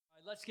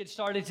Let's get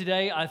started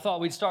today. I thought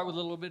we'd start with a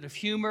little bit of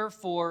humor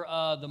for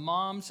the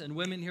moms and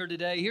women here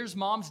today. Here's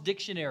Mom's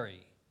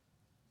Dictionary.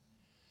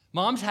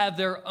 Moms have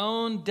their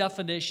own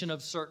definition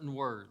of certain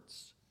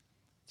words.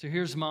 So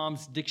here's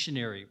Mom's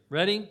Dictionary.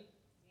 Ready?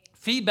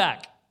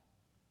 Feedback.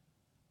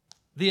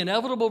 The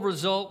inevitable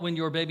result when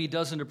your baby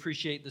doesn't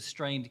appreciate the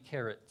strained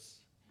carrots.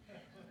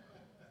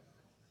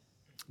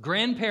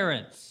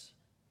 Grandparents.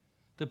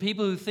 The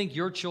people who think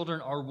your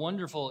children are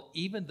wonderful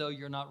even though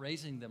you're not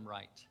raising them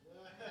right.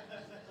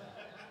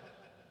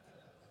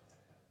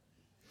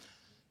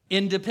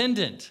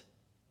 Independent.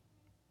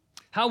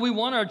 How we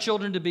want our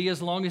children to be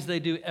as long as they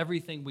do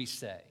everything we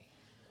say.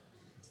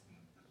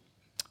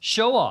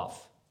 Show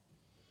off.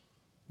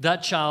 That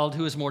child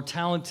who is more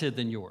talented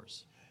than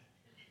yours.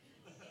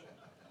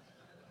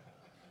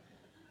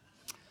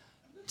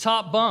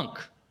 Top bunk.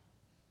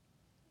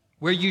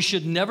 Where you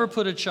should never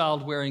put a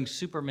child wearing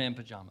Superman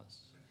pajamas.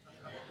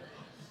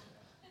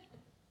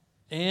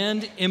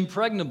 And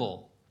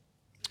impregnable.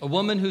 A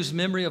woman whose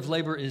memory of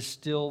labor is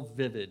still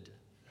vivid.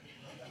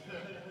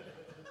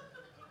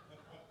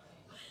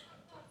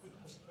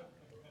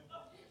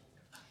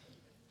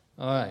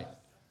 All right.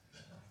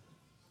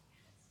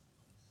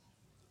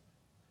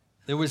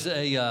 There was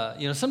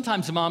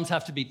sometimes the moms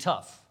have to be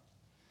tough.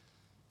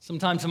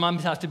 Sometimes the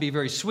moms have to be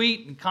very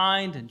sweet and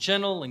kind and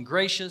gentle and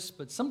gracious,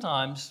 but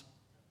sometimes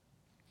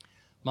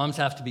moms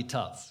have to be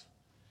tough.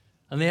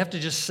 And they have to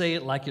just say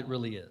it like it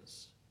really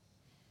is.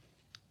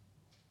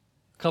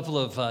 A couple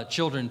of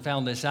children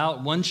found this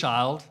out. One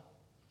child,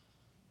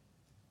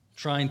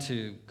 trying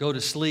to go to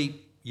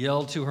sleep,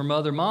 yelled to her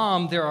mother,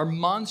 "Mom, there are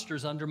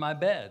monsters under my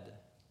bed."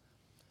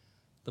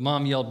 The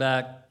mom yelled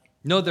back,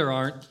 "No, there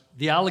aren't.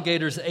 The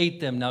alligators ate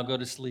them. Now go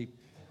to sleep."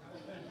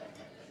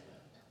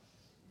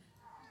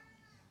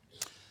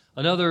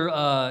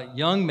 Another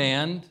young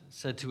man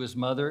said to his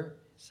mother,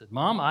 he said,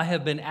 "Mom, I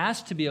have been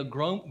asked to be a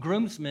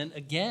groomsman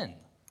again."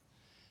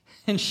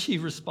 And she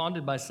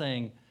responded by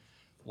saying,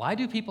 "Why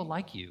do people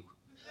like you?"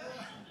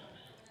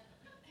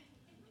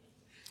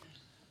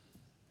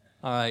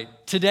 All right,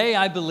 today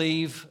I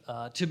believe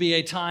to be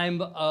a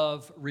time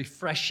of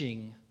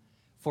refreshing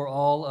for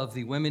all of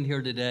the women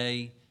here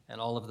today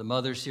and all of the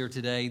mothers here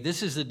today.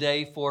 This is a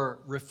day for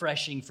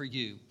refreshing for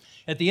you.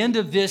 At the end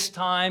of this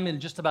time, in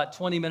just about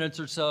 20 minutes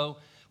or so,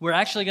 we're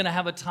actually going to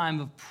have a time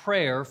of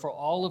prayer for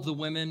all of the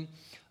women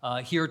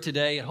here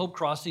today. At Hope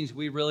Crossings,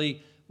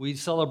 we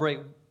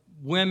celebrate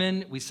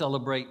women, we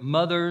celebrate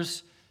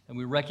mothers, and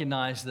we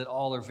recognize that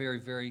all are very,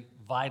 very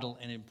vital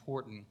and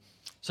important.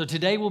 So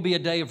today will be a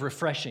day of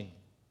refreshing.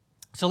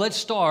 So let's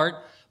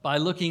start by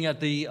looking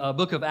at the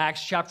book of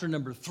Acts, chapter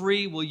number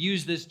 3. We'll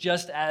use this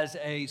just as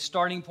a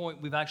starting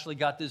point. We've actually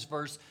got this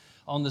verse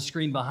on the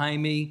screen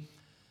behind me.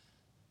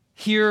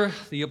 Here,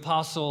 the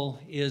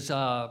apostle is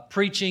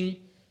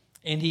preaching,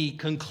 and he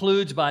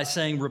concludes by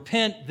saying,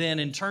 "Repent then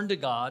and turn to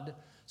God,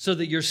 so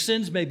that your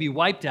sins may be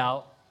wiped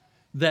out,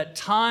 that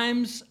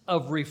times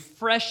of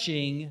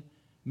refreshing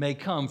may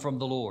come from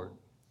the Lord."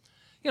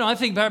 You know, I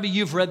think maybe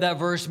you've read that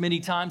verse many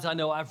times. I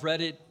know I've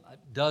read it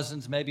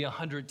dozens, maybe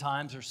 100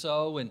 times or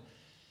so, and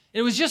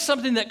it was just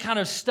something that kind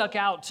of stuck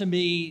out to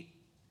me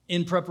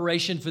in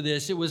preparation for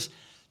this. It was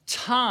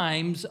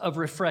times of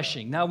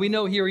refreshing. Now, we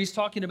know here he's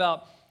talking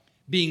about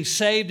being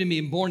saved and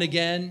being born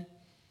again,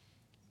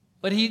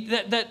 but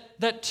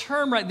that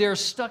term right there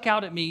stuck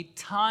out at me,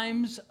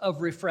 times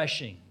of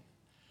refreshing.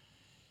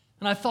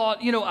 And I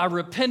thought, our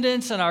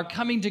repentance and our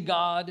coming to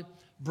God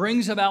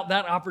brings about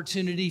that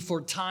opportunity for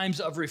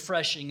times of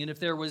refreshing. And if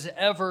there was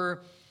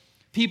ever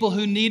people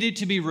who needed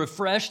to be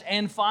refreshed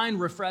and find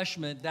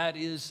refreshment, that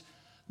is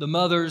the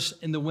mothers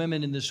and the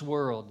women in this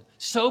world.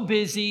 So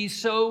busy,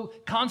 so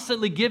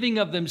constantly giving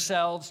of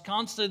themselves,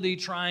 constantly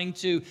trying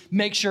to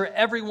make sure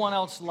everyone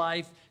else's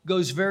life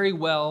goes very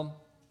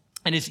well,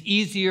 and it's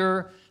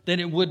easier than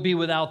it would be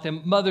without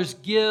them. Mothers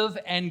give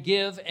and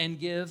give and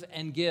give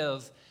and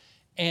give,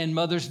 and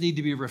mothers need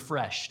to be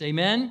refreshed.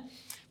 Amen?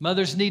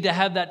 Mothers need to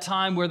have that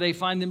time where they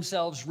find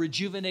themselves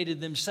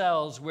rejuvenated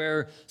themselves,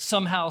 where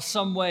somehow,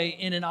 some way,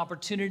 in an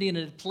opportunity, in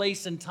a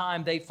place and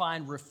time, they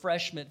find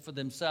refreshment for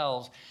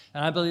themselves.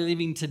 And I believe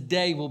even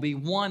today will be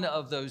one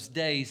of those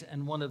days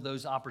and one of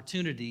those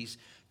opportunities.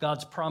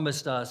 God's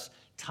promised us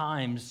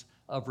times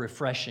of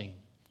refreshing.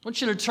 I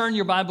want you to turn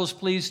your Bibles,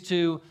 please,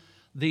 to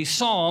the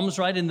Psalms,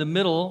 right in the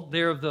middle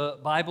there of the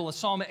Bible,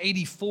 Psalm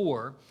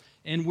 84.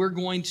 And we're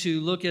going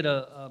to look at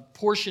a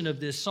portion of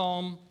this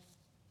psalm.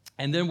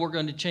 And then we're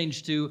going to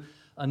change to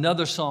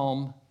another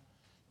psalm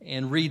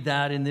and read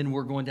that, and then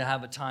we're going to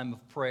have a time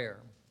of prayer.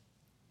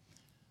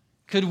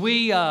 Could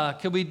we,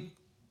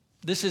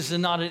 this is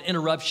not an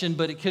interruption,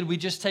 but could we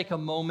just take a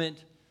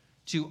moment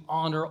to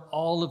honor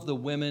all of the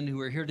women who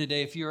are here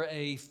today? If you're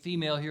a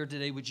female here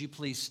today, would you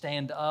please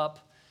stand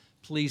up?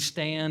 Please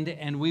stand,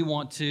 and we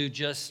want to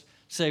just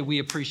say we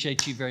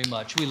appreciate you very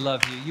much. We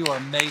love you. You are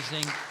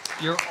amazing.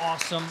 You're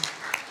awesome.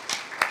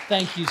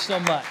 Thank you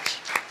so much.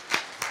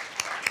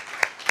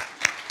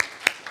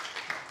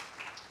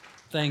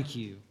 Thank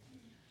you.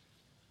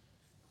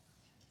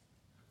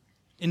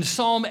 In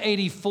Psalm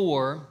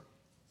 84,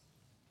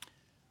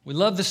 We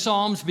love the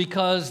Psalms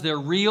because they're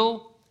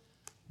real.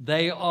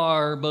 They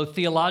are both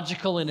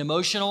theological and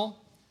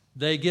emotional.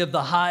 They give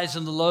the highs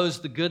and the lows,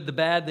 the good, the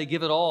bad, they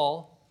give it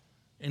all.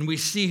 And we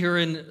see here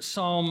in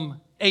Psalm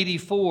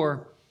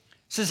 84,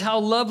 it says, "How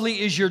lovely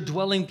is your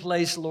dwelling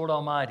place, Lord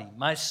Almighty.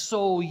 My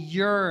soul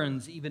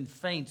yearns, even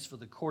faints for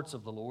the courts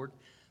of the Lord.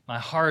 My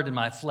heart and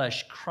my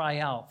flesh cry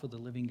out for the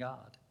living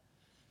God.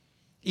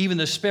 Even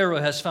the sparrow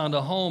has found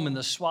a home, and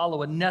the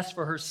swallow a nest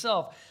for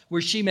herself,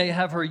 where she may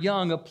have her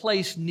young, a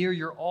place near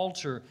your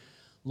altar,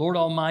 Lord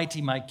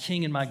Almighty, my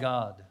King and my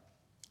God."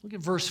 Look at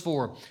verse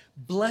 4.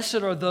 "Blessed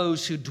are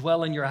those who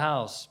dwell in your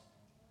house.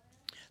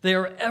 They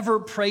are ever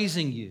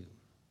praising you.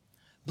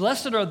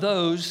 Blessed are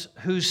those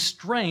whose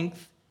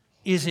strength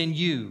is in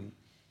you,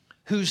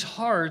 whose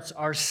hearts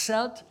are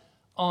set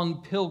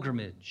on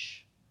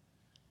pilgrimage.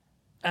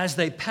 As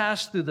they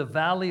pass through the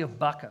valley of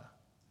Baca,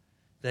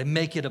 they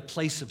make it a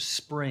place of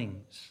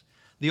springs.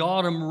 The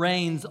autumn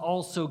rains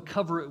also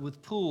cover it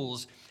with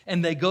pools,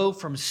 and they go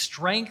from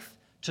strength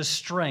to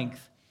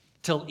strength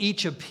till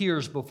each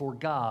appears before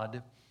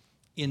God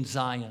in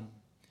Zion."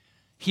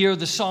 Here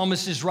the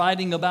psalmist is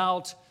writing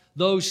about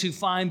those who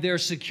find their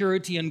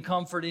security and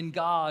comfort in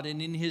God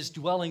and in His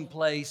dwelling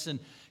place, and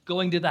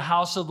going to the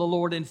house of the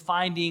Lord and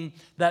finding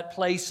that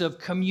place of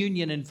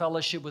communion and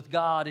fellowship with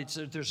God.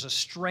 There's a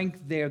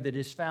strength there that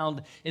is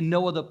found in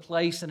no other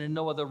place and in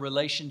no other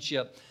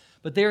relationship.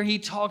 But there he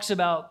talks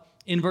about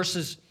in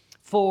verses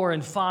 4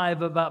 and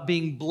 5 about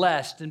being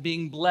blessed and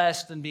being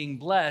blessed and being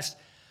blessed.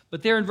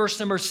 But there in verse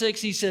number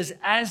 6, he says,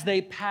 as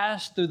they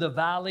pass through the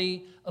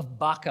valley of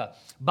Baca.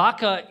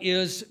 Baca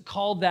is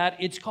called that.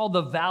 It's called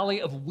the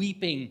valley of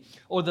weeping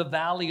or the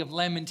valley of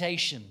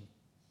lamentation.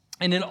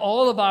 And in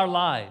all of our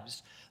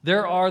lives,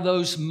 there are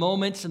those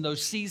moments and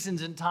those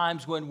seasons and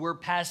times when we're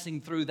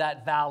passing through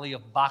that valley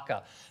of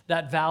Baca,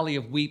 that valley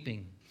of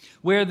weeping,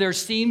 where there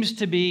seems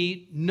to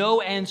be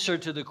no answer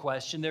to the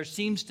question. There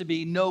seems to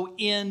be no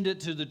end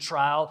to the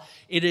trial.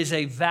 It is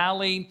a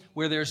valley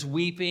where there's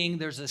weeping.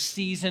 There's a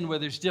season where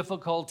there's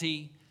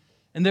difficulty.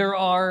 And there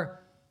are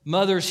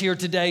mothers here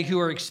today who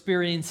are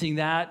experiencing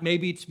that.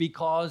 Maybe it's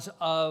because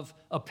of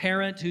a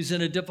parent who's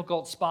in a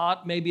difficult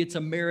spot. Maybe it's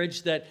a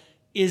marriage that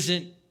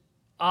isn't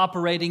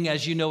operating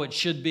as you know it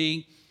should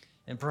be.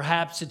 And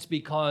perhaps it's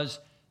because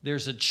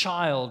there's a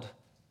child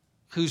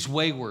who's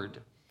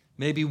wayward,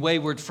 maybe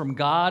wayward from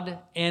God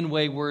and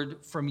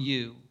wayward from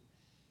you.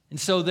 And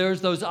so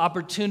there's those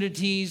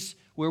opportunities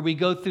where we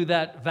go through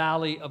that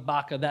valley of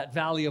Baca, that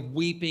valley of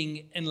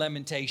weeping and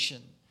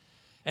lamentation.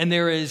 And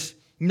there is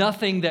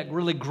nothing that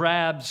really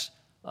grabs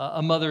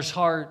a mother's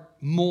heart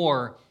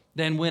more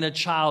than when a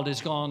child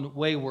has gone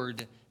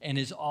wayward and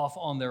is off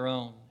on their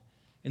own.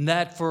 And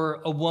that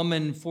for a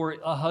woman, for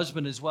a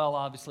husband as well,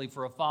 obviously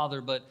for a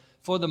father, but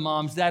for the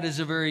moms, that is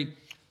a very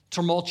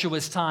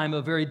tumultuous time,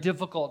 a very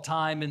difficult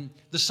time. And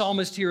the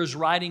psalmist here is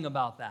writing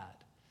about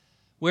that,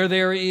 where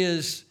there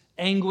is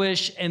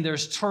anguish and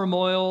there's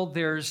turmoil.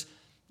 There's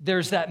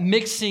that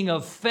mixing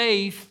of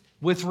faith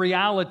with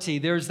reality.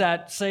 There's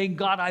that saying,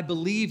 God, I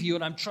believe you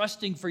and I'm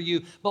trusting for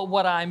you, but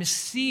what I'm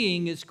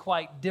seeing is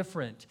quite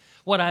different.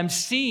 What I'm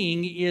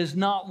seeing is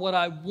not what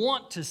I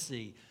want to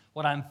see.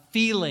 What I'm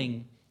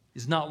feeling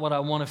is not what I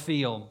want to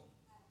feel.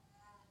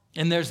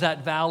 And there's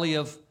that valley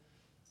of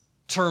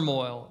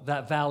turmoil,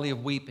 that valley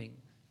of weeping.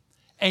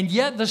 And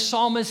yet the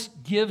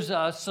psalmist gives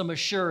us some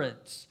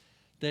assurance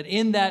that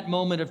in that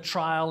moment of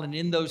trial and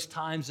in those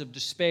times of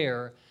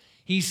despair,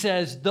 he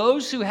says,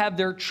 those who have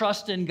their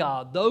trust in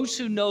God, those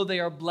who know they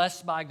are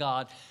blessed by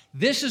God,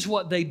 this is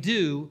what they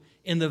do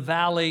in the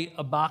valley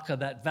of Baca,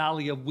 that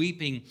valley of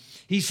weeping.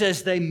 He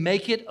says they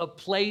make it a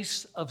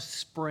place of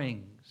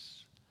springs.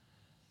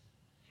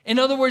 In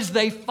other words,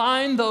 they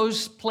find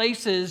those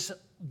places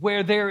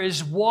where there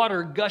is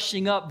water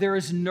gushing up, there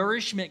is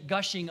nourishment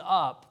gushing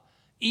up,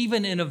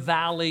 even in a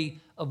valley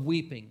of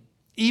weeping.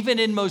 Even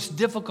in most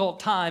difficult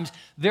times,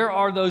 there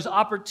are those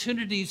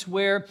opportunities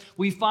where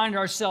we find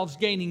ourselves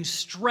gaining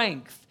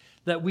strength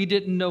that we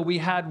didn't know we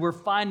had. We're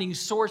finding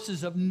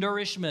sources of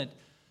nourishment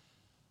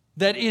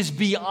that is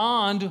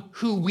beyond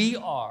who we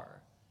are.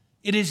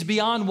 It is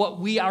beyond what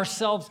we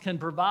ourselves can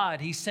provide.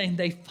 He's saying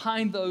they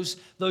find those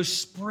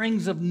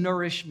springs of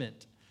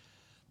nourishment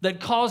that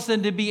cause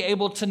them to be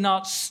able to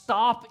not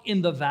stop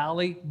in the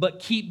valley, but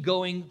keep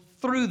going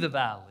through the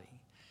valley.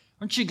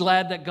 Aren't you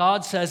glad that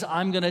God says,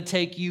 I'm going to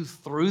take you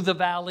through the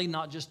valley,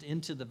 not just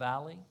into the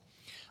valley?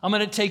 I'm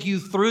going to take you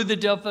through the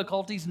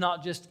difficulties,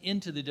 not just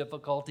into the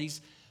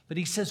difficulties. But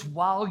he says,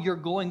 while you're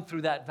going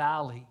through that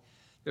valley,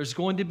 there's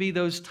going to be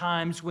those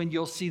times when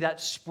you'll see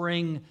that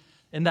spring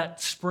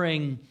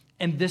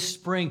and this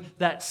spring,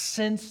 that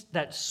sense,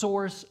 that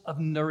source of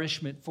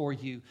nourishment for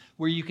you,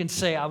 where you can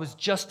say, I was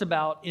just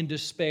about in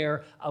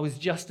despair. I was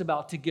just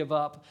about to give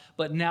up,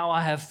 but now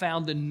I have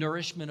found the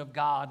nourishment of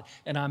God,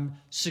 and I'm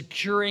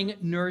securing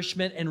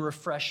nourishment and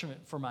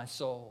refreshment for my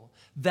soul.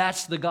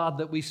 That's the God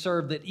that we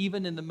serve, that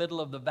even in the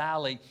middle of the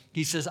valley,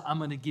 he says, I'm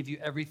going to give you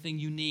everything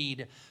you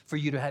need for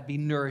you to be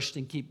nourished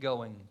and keep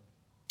going.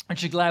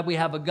 Aren't you glad we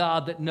have a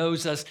God that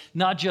knows us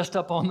not just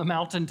up on the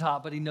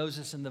mountaintop, but He knows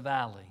us in the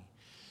valley?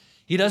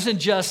 He doesn't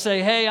just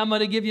say, hey, I'm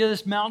going to give you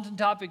this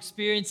mountaintop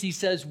experience. He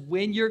says,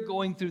 when you're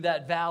going through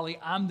that valley,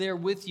 I'm there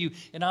with you,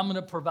 and I'm going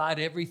to provide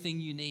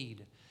everything you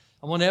need.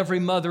 I want every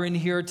mother in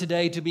here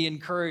today to be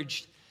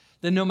encouraged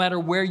that no matter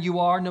where you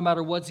are, no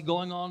matter what's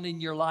going on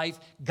in your life,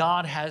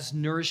 God has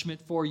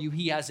nourishment for you.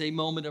 He has a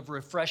moment of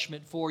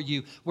refreshment for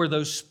you where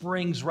those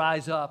springs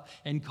rise up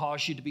and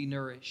cause you to be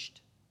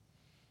nourished.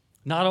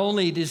 Not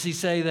only does He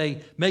say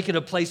they make it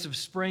a place of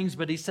springs,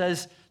 but He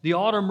says the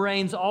autumn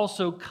rains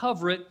also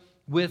cover it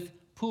with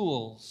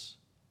pools.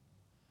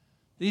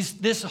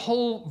 This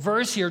whole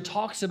verse here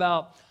talks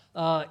about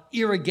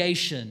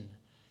irrigation.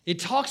 It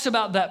talks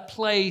about that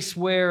place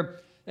where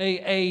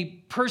a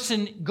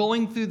person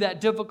going through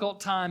that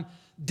difficult time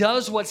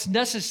does what's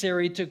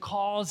necessary to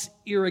cause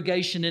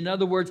irrigation. In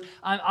other words,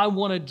 I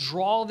want to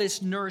draw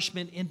this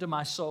nourishment into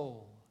my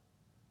soul.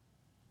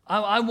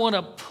 I want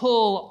to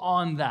pull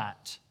on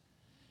that.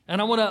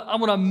 And I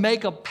want to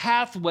make a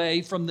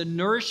pathway from the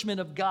nourishment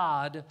of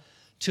God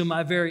to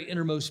my very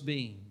innermost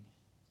being.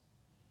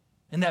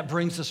 And that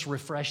brings us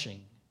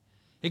refreshing.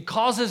 It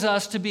causes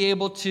us to be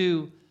able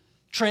to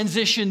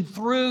transition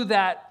through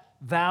that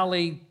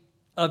valley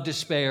of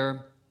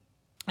despair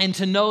and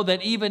to know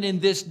that even in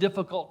this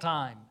difficult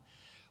time,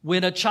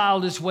 when a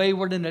child is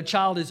wayward and a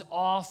child is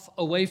off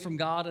away from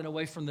God and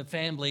away from the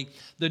family,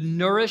 the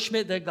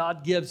nourishment that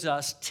God gives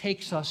us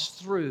takes us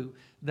through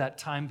that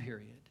time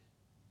period.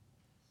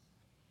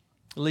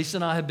 Lisa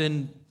and I have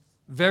been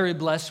very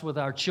blessed with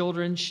our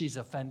children. She's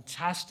a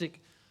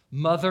fantastic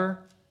mother,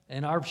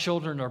 and our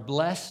children are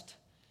blessed,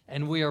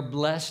 and we are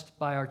blessed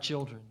by our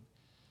children.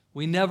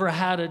 We never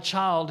had a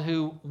child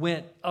who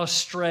went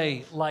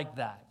astray like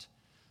that.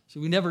 So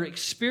we never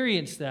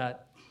experienced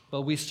that,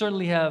 but we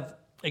certainly have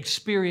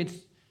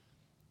experienced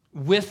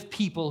with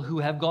people who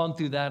have gone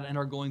through that and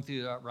are going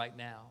through that right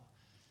now.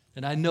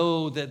 And I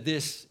know that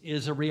this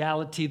is a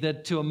reality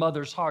that to a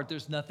mother's heart,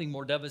 there's nothing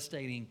more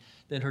devastating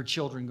than her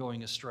children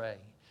going astray.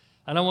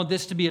 And I want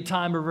this to be a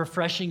time of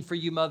refreshing for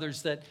you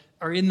mothers that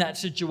are in that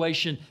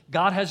situation.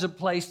 God has a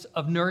place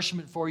of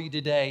nourishment for you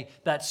today,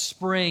 that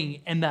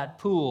spring and that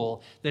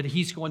pool that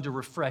He's going to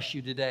refresh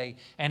you today.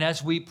 And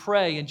as we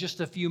pray in just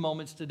a few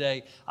moments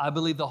today, I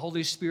believe the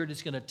Holy Spirit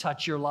is going to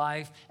touch your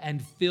life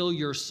and fill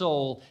your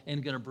soul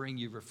and going to bring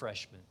you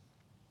refreshment.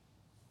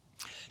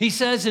 He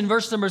says in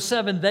verse number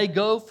 7, they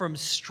go from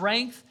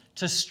strength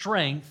to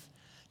strength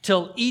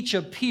till each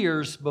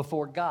appears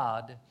before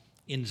God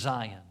in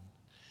Zion.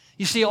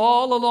 You see,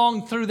 all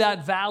along through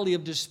that valley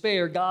of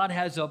despair, God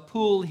has a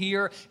pool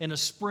here and a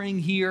spring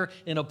here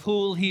and a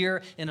pool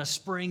here and a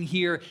spring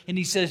here. And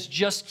He says,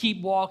 just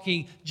keep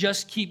walking,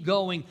 just keep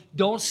going.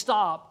 Don't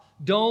stop.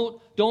 Don't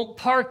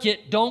park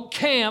it. Don't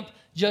camp.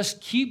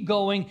 Just keep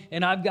going,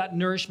 and I've got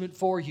nourishment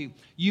for you.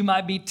 You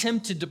might be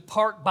tempted to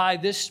park by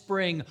this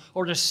spring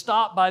or to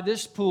stop by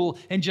this pool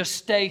and just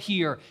stay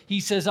here. He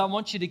says, I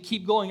want you to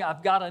keep going.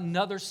 I've got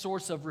another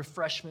source of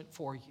refreshment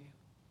for you.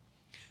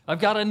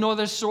 I've got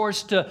another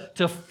source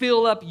to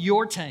fill up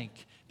your tank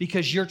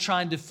because you're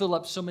trying to fill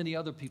up so many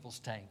other people's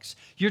tanks.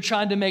 You're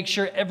trying to make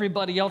sure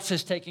everybody else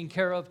is taken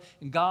care of.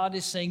 And God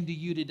is saying to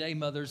you today,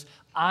 mothers,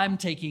 I'm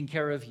taking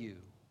care of you.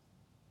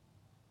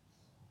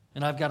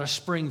 And I've got a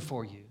spring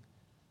for you.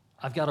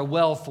 I've got a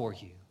well for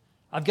you.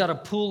 I've got a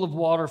pool of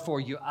water for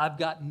you. I've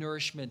got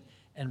nourishment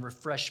and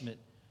refreshment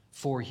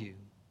for you.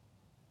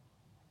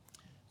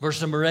 Verse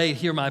number 8,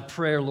 hear my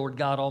prayer, Lord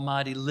God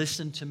Almighty.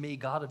 Listen to me,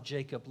 God of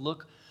Jacob.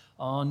 Look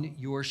on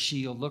your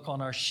shield. Look on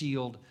our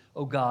shield,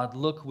 oh God.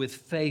 Look with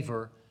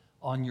favor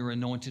on your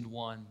anointed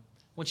one.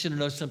 I want you to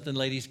know something,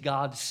 ladies.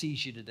 God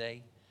sees you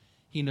today.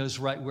 He knows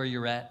right where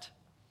you're at.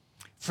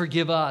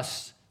 Forgive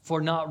us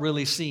for not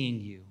really seeing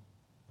you,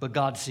 but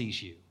God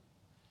sees you.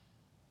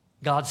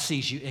 God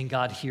sees you and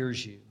God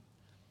hears you.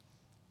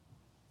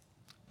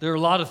 There are a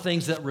lot of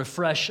things that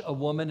refresh a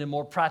woman in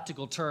more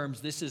practical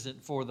terms. This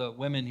isn't for the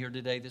women here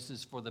today. This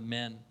is for the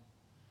men.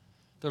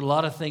 There are a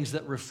lot of things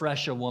that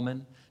refresh a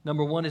woman.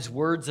 Number one is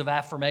words of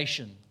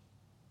affirmation.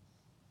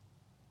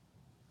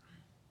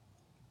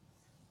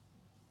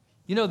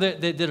 You know,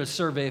 they did a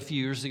survey a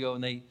few years ago,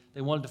 and they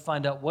wanted to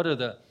find out what are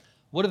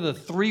the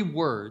 3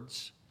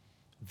 words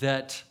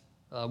that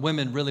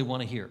women really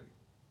want to hear.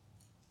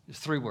 There's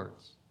 3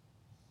 words.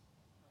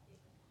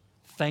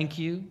 Thank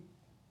you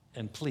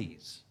and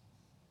please.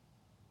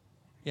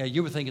 Yeah,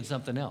 you were thinking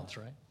something else,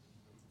 right?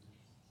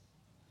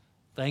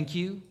 Thank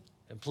you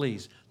and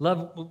please.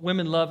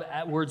 Women love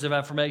words of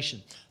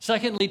affirmation.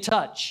 Secondly,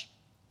 touch.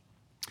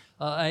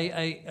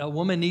 A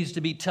woman needs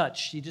to be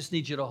touched. She just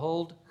needs you to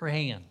hold her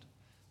hand,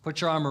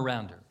 put your arm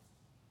around her,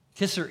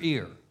 kiss her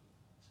ear.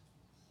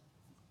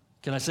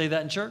 Can I say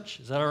that in church?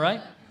 Is that all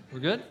right?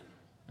 We're good?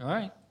 All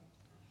right.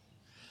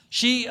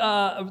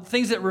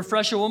 Things that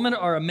refresh a woman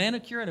are a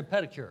manicure and a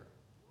pedicure.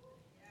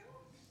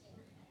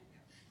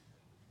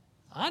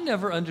 I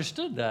never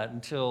understood that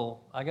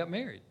until I got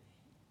married.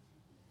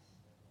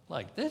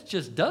 Like, this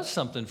just does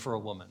something for a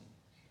woman.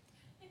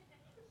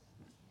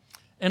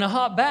 And a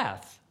hot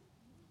bath.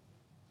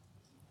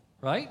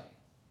 right?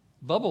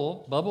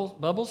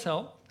 Bubbles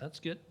help. That's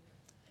good.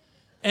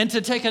 And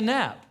to take a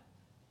nap.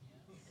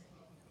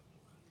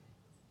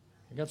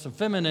 I got some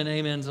feminine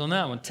amens on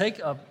that one.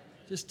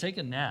 Just take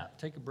a nap.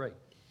 Take a break.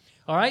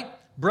 All right?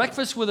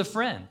 Breakfast with a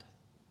friend.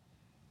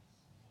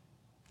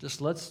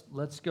 Just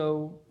let's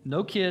go.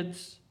 No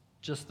kids,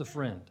 just the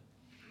friend.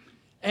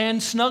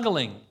 And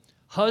snuggling.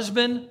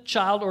 Husband,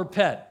 child, or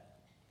pet.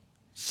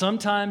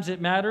 Sometimes it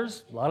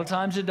matters. A lot of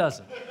times it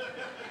doesn't.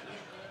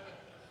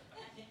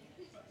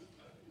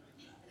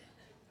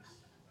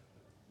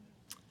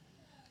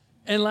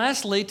 And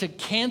lastly, to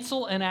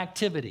cancel an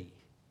activity.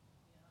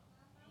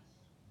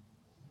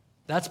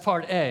 That's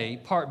part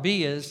A. Part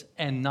B is,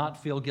 and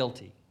not feel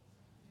guilty.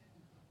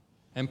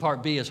 And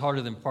part B is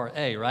harder than part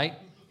A, right?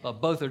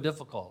 But both are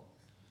difficult.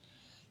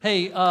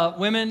 Hey,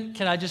 women,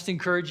 can I just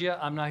encourage you?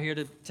 I'm not here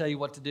to tell you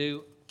what to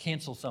do.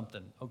 Cancel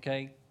something,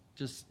 okay?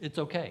 It's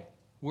okay.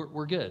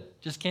 We're good.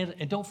 Just cancel,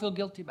 and don't feel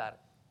guilty about it.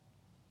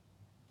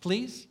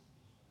 Please?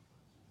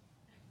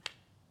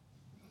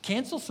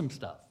 Cancel some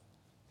stuff.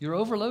 You're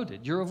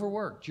overloaded. You're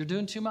overworked. You're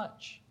doing too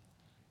much.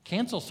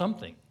 Cancel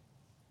something.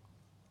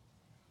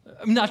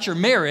 Not your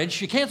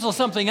marriage. You cancel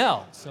something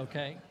else,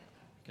 okay?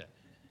 Okay.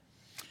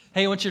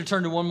 Hey, I want you to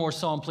turn to one more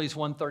psalm, please,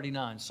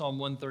 139. Psalm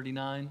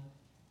 139.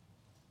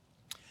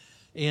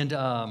 And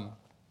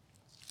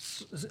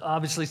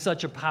obviously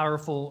such a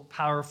powerful,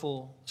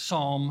 powerful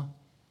psalm.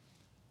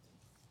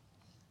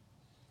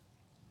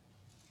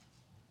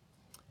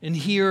 And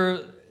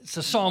here, it's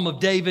a psalm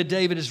of David.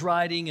 David is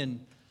writing,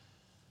 and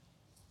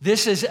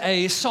this is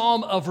a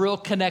psalm of real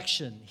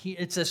connection.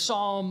 It's a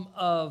psalm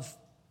of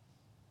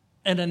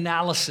an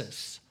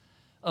analysis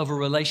of a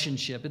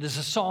relationship. It is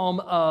a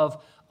psalm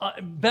of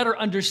better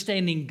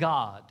understanding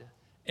God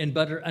and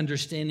better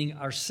understanding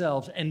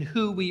ourselves and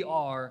who we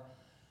are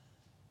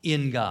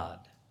in God.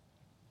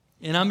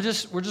 And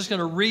we're just going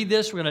to read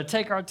this. We're going to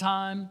take our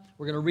time.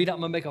 We're going to read it. I'm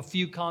going to make a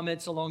few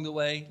comments along the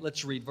way.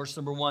 Let's read verse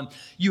number 1.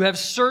 You have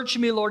searched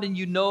me, Lord, and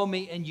you know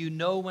me, and you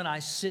know when I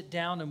sit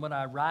down and when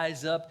I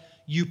rise up.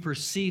 You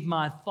perceive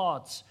my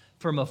thoughts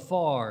from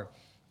afar.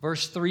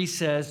 Verse 3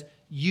 says,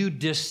 you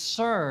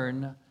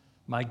discern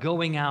my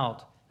going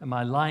out and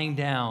my lying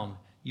down.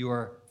 You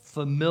are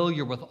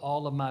familiar with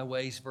all of my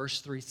ways.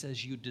 Verse 3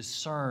 says, you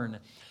discern.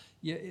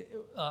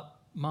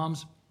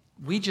 Moms,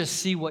 we just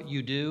see what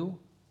you do.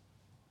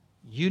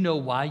 You know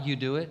why you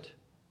do it,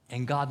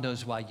 and God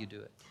knows why you do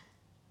it.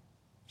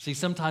 See,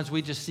 sometimes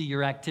we just see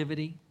your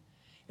activity,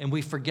 and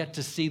we forget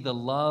to see the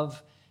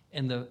love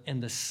and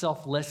the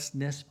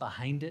selflessness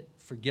behind it.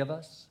 Forgive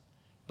us,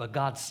 but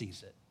God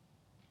sees it.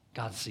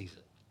 God sees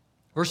it.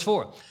 Verse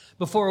 4,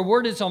 before a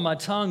word is on my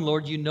tongue,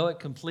 Lord, you know it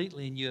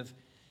completely, and you have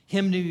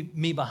hemmed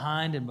me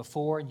behind and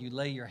before, and you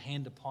lay your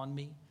hand upon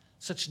me.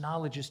 Such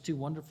knowledge is too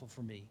wonderful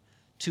for me,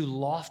 too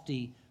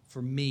lofty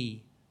for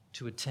me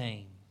to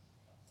attain.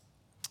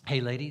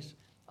 Hey, ladies,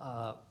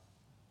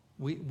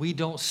 we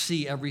don't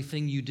see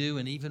everything you do,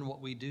 and even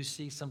what we do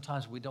see,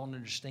 sometimes we don't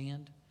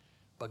understand,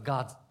 but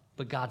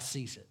God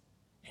sees it,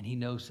 and He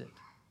knows it.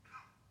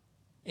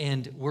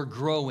 And we're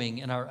growing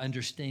in our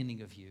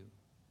understanding of you.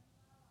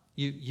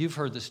 You've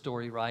heard the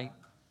story, right?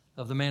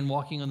 Of the man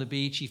walking on the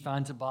beach. He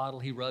finds a bottle.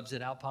 He rubs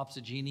it out, pops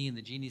a genie, and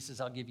the genie says,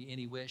 I'll give you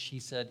any wish. He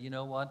said, you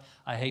know what?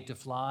 I hate to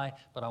fly,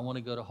 but I want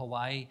to go to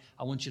Hawaii.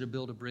 I want you to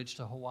build a bridge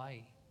to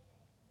Hawaii.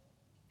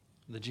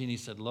 The genie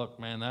said, look,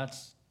 man,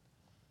 that's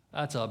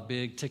a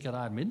big ticket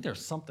item. Isn't there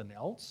something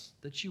else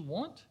that you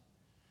want?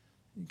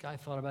 The guy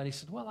thought about it. He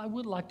said, well, I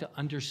would like to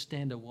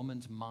understand a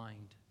woman's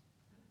mind.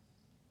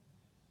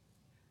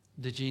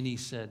 The genie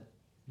said,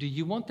 do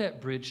you want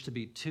that bridge to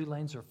be 2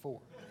 lanes or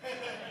 4?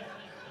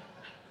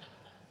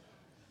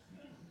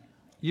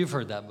 You've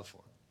heard that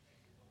before.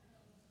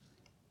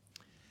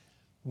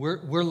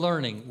 We're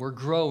learning, we're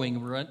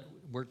growing,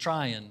 we're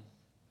trying,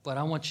 but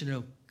I want you to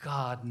know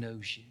God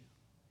knows you.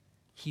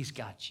 He's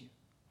got you.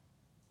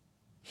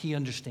 He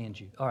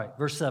understands you. All right,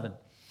 verse 7.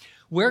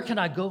 Where can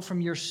I go from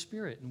your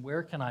spirit, and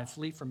where can I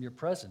flee from your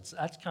presence?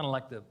 That's kind of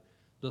like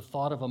the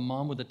thought of a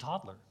mom with a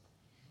toddler.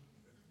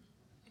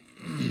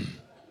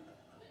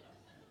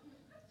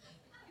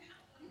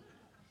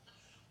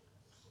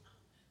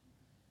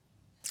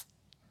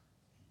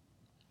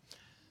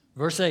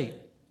 Verse 8,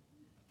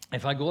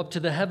 if I go up to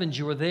the heavens,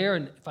 you are there,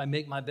 and if I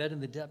make my bed in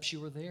the depths,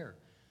 you are there.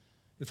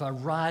 If I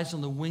rise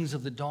on the wings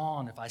of the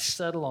dawn, if I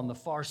settle on the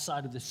far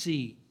side of the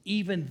sea,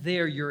 even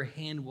there your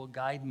hand will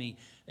guide me,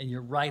 and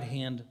your right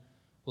hand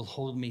will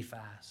hold me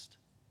fast.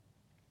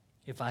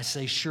 If I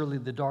say, surely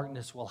the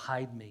darkness will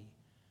hide me,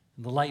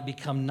 and the light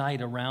become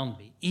night around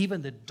me,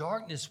 even the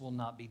darkness will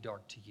not be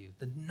dark to you.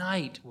 The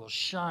night will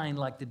shine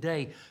like the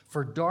day,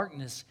 for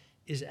darkness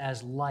is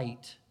as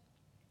light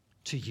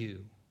to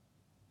you.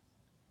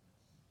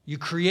 You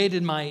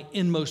created my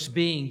inmost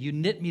being. You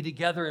knit me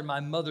together in my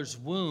mother's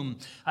womb.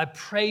 I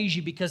praise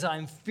you because I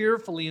am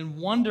fearfully and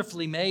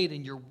wonderfully made,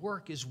 and your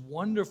work is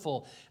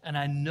wonderful, and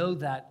I know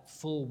that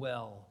full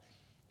well.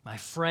 My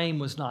frame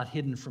was not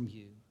hidden from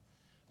you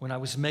when I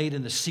was made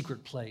in the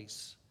secret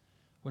place,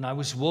 When I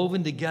was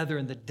woven together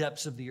in the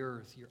depths of the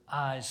earth, your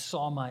eyes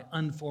saw my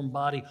unformed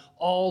body.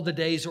 All the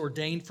days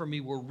ordained for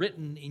me were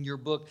written in your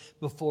book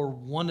before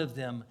one of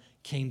them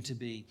came to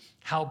be.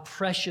 How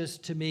precious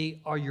to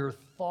me are your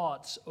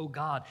thoughts, O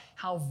God.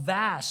 How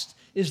vast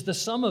is the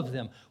sum of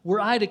them.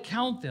 Were I to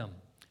count them,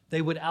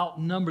 they would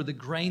outnumber the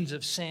grains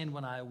of sand.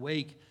 When I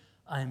awake,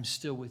 I am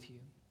still with you.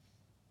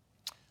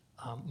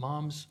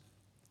 Moms,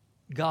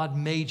 God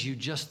made you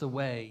just the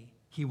way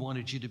He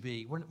wanted you to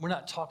be. We're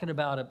not talking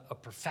about a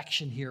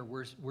perfection here.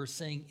 We're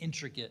saying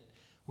intricate.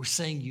 We're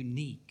saying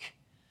unique.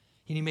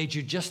 And He made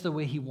you just the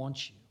way He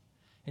wants you.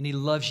 And He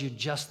loves you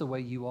just the way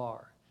you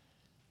are.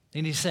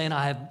 And He's saying,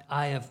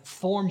 I have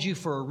formed you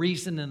for a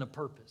reason and a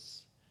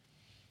purpose.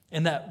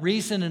 And that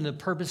reason and the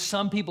purpose,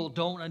 some people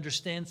don't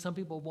understand. Some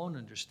people won't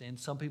understand.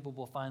 Some people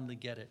will finally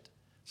get it.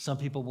 Some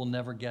people will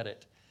never get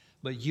it.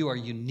 But you are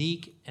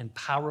unique and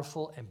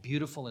powerful and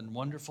beautiful and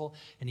wonderful.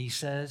 And He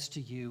says to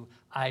you,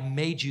 I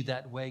made you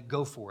that way.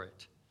 Go for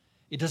it.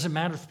 It doesn't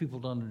matter if people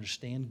don't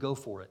understand. Go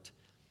for it.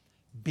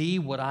 Be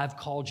what I've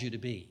called you to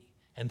be.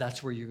 And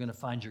that's where you're going to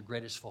find your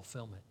greatest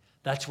fulfillment.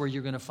 That's where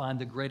you're going to find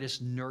the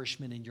greatest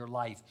nourishment in your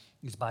life,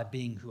 is by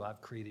being who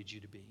I've created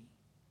you to be.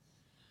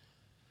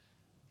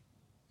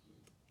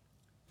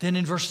 Then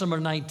in verse number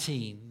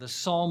 19, the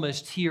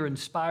psalmist here,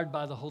 inspired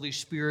by the Holy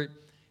Spirit,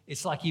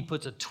 it's like he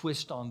puts a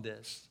twist on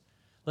this.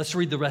 Let's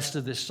read the rest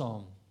of this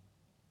psalm.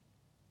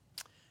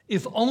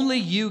 If only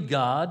you,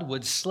 God,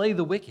 would slay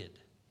the wicked.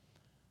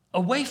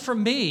 Away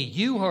from me,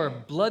 you are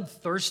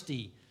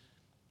bloodthirsty.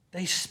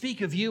 They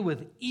speak of you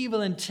with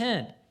evil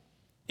intent,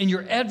 and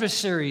your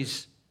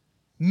adversaries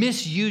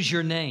misuse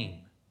your name.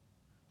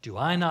 Do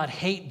I not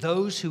hate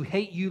those who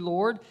hate you,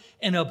 Lord,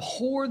 and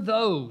abhor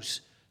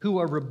those who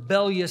are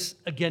rebellious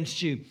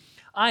against you?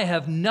 I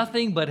have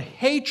nothing but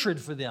hatred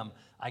for them.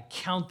 I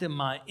count them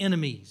my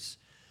enemies.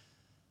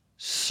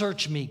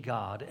 Search me,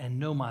 God, and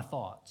know my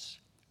thoughts.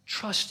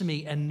 Trust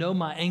me and know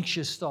my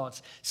anxious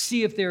thoughts.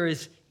 See if there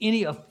is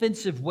any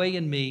offensive way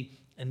in me,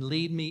 and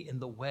lead me in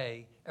the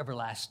way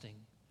everlasting.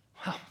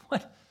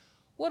 Wow,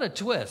 what a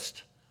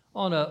twist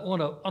on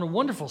a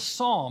wonderful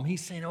psalm.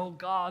 He's saying, oh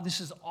God,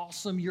 this is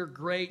awesome. You're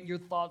great. Your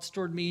thoughts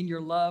toward me and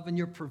your love and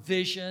your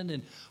provision.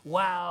 And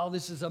wow,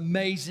 this is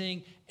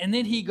amazing. And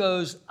then he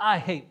goes, I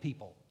hate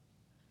people.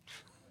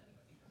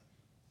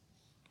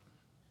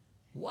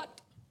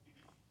 What?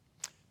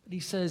 But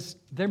he says,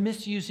 they're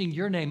misusing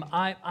your name.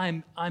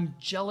 I'm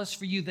jealous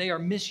for you. They are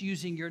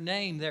misusing your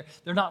name.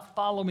 They're not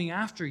following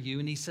after you.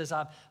 And he says,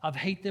 I've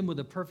hate them with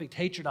a perfect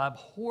hatred. I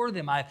abhor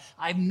them. I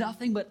have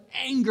nothing but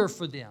anger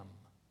for them.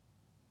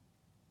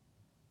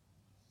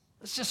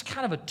 It's just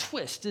kind of a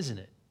twist, isn't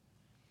it?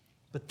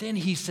 But then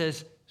he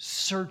says,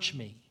 search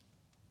me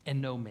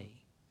and know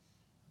me.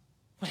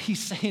 What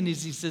he's saying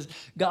is, he says,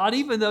 God,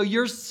 even though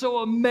you're so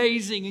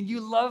amazing and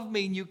you love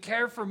me and you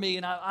care for me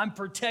and I'm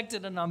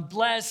protected and I'm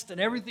blessed and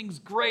everything's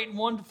great and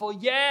wonderful,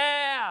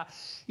 yeah.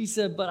 He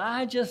said, but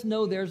I just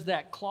know there's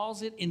that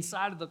closet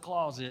inside of the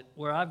closet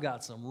where I've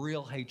got some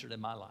real hatred in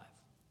my life.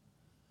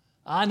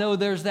 I know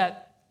there's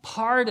that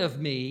part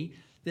of me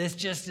that's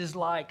just is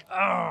like,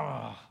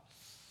 oh.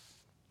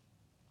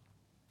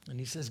 And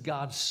he says,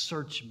 God,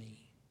 search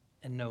me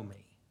and know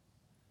me.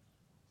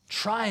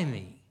 Try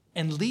me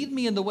and lead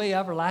me in the way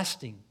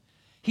everlasting.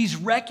 He's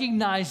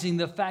recognizing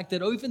the fact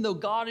that even though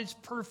God is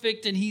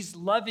perfect and He's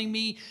loving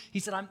me, He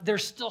said,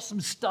 there's still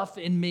some stuff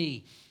in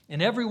me.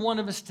 And every one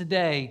of us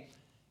today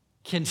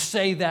can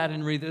say that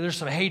and read that. There's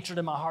some hatred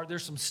in my heart.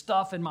 There's some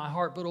stuff in my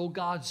heart. But, oh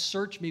God,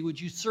 search me. Would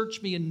you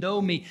search me and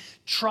know me?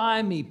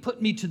 Try me.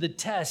 Put me to the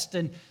test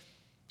and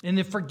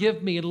then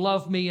forgive me and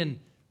love me and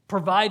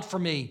provide for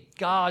me.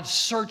 God,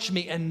 search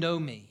me and know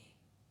me.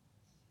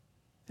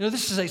 You know,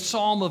 this is a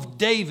psalm of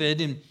David,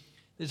 and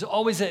there's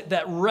always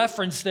that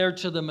reference there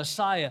to the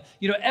Messiah.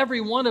 You know, every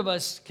one of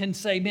us can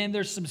say, man,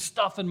 there's some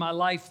stuff in my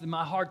life, in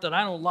my heart that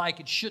I don't like.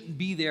 It shouldn't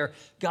be there.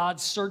 God,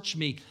 search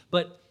me.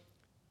 But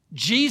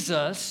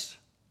Jesus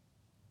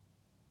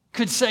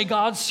could say,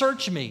 God,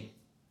 search me.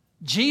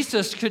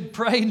 Jesus could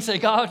pray and say,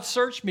 God,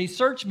 search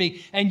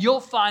me, and you'll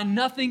find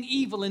nothing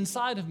evil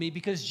inside of me,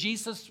 because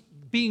Jesus,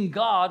 being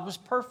God, was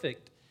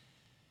perfect.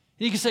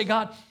 He could say,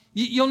 God,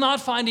 you'll not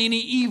find any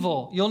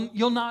evil.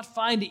 You'll not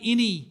find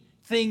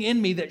anything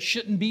in me that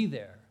shouldn't be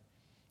there.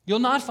 You'll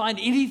not find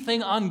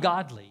anything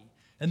ungodly.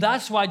 And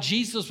that's why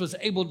Jesus was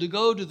able to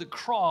go to the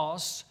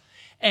cross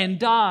and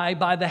die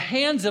by the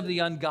hands of the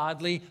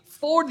ungodly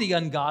for the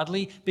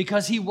ungodly,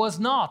 because He was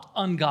not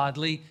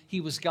ungodly.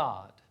 He was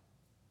God.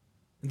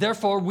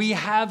 Therefore, we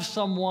have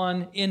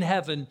someone in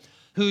heaven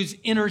who's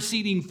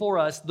interceding for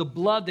us. The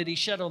blood that He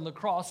shed on the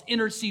cross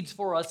intercedes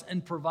for us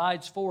and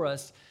provides for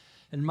us.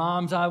 And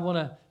moms, I want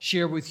to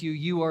share with you,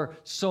 you are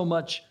so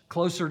much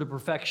closer to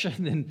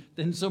perfection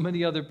than so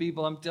many other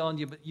people, I'm telling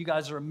you, but you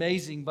guys are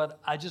amazing. But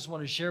I just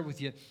want to share with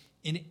you,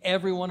 in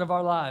every one of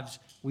our lives,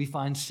 we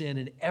find sin.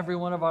 In every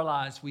one of our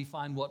lives, we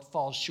find what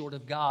falls short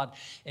of God.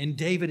 And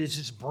David is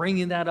just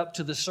bringing that up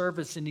to the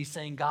surface, and he's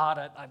saying, God,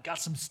 I've got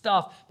some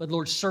stuff, but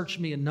Lord, search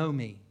me and know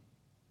me.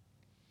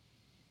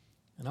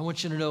 And I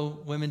want you to know,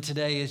 women,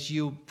 today, as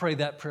you pray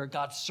that prayer,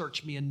 God,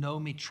 search me and know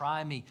me,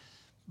 try me,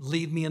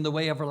 lead me in the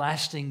way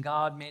everlasting.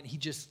 God, man, he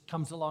just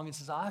comes along and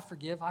says, I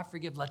forgive,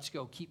 let's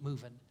go, keep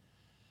moving.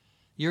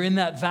 You're in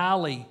that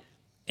valley,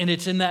 and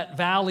it's in that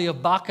valley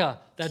of Baca,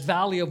 that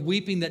valley of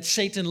weeping that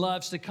Satan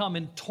loves to come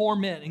and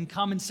torment and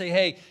come and say,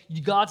 hey,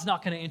 God's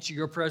not going to answer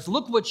your prayers.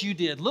 Look what you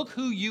did. Look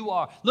who you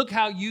are. Look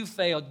how you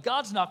failed.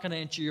 God's not going to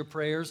answer your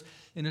prayers.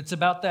 And it's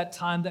about that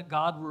time that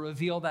God will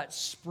reveal that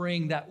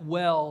spring, that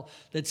well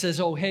that says,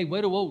 oh, hey,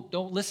 wait, whoa,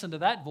 don't listen to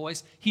that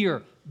voice.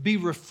 Here, be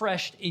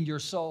refreshed in your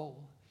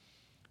soul.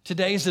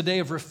 Today is a day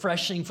of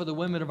refreshing for the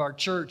women of our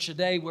church, a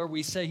day where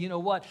we say, you know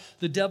what,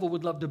 the devil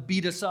would love to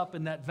beat us up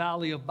in that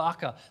valley of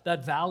Baca,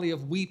 that valley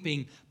of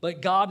weeping,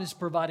 but God is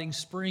providing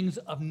springs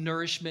of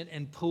nourishment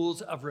and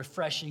pools of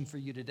refreshing for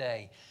you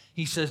today.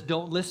 He says,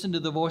 don't listen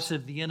to the voice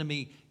of the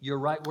enemy. You're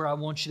right where I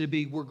want you to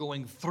be. We're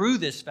going through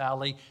this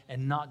valley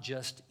and not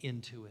just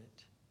into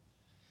it.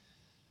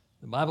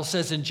 The Bible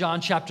says in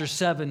John chapter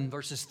 7,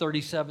 verses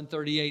 37,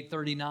 38,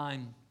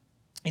 39,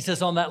 he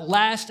says, on that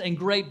last and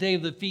great day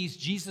of the feast,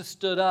 Jesus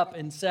stood up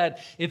and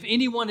said, if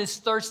anyone is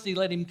thirsty,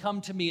 let him come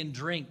to me and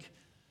drink.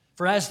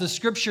 For as the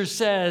scripture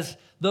says,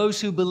 those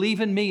who believe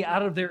in me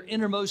out of their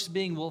innermost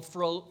being will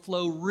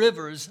flow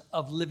rivers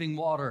of living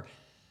water.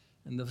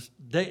 And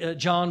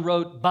John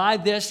wrote, by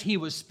this he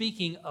was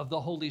speaking of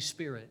the Holy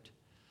Spirit.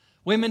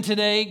 Women,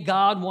 today,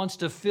 God wants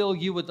to fill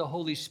you with the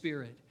Holy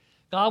Spirit.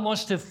 God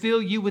wants to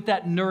fill you with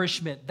that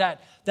nourishment, that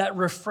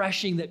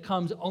refreshing that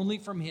comes only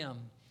from him.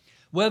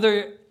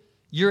 Whether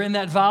you're in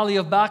that valley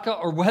of Baca,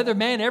 or whether,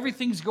 man,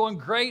 everything's going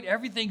great,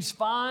 everything's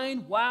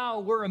fine. Wow,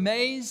 we're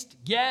amazed.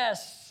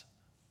 Yes.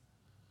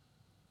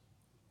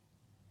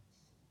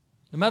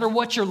 No matter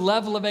what your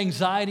level of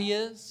anxiety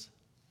is,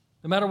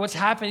 no matter what's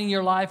happening in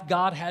your life,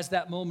 God has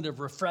that moment of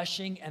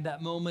refreshing and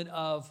that moment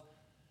of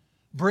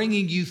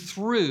bringing you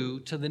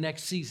through to the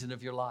next season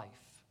of your life,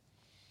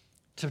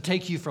 to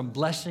take you from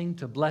blessing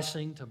to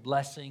blessing to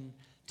blessing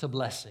to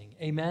blessing.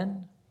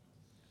 Amen?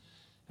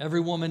 Every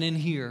woman in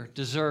here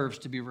deserves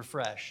to be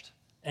refreshed,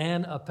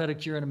 and a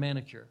pedicure and a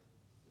manicure.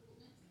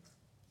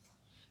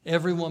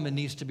 Every woman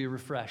needs to be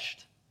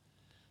refreshed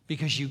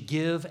because you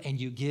give and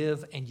you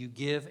give and you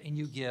give and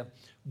you give.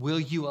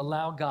 Will you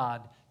allow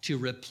God to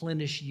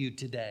replenish you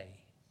today?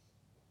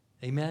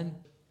 Amen?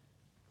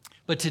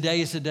 But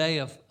today is a day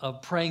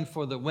of praying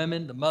for the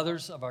women, the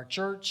mothers of our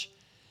church.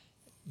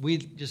 We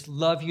just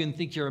love you and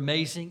think you're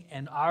amazing.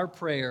 And our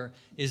prayer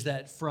is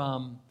that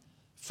from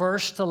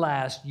first to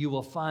last, you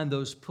will find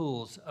those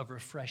pools of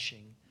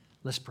refreshing.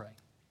 Let's pray.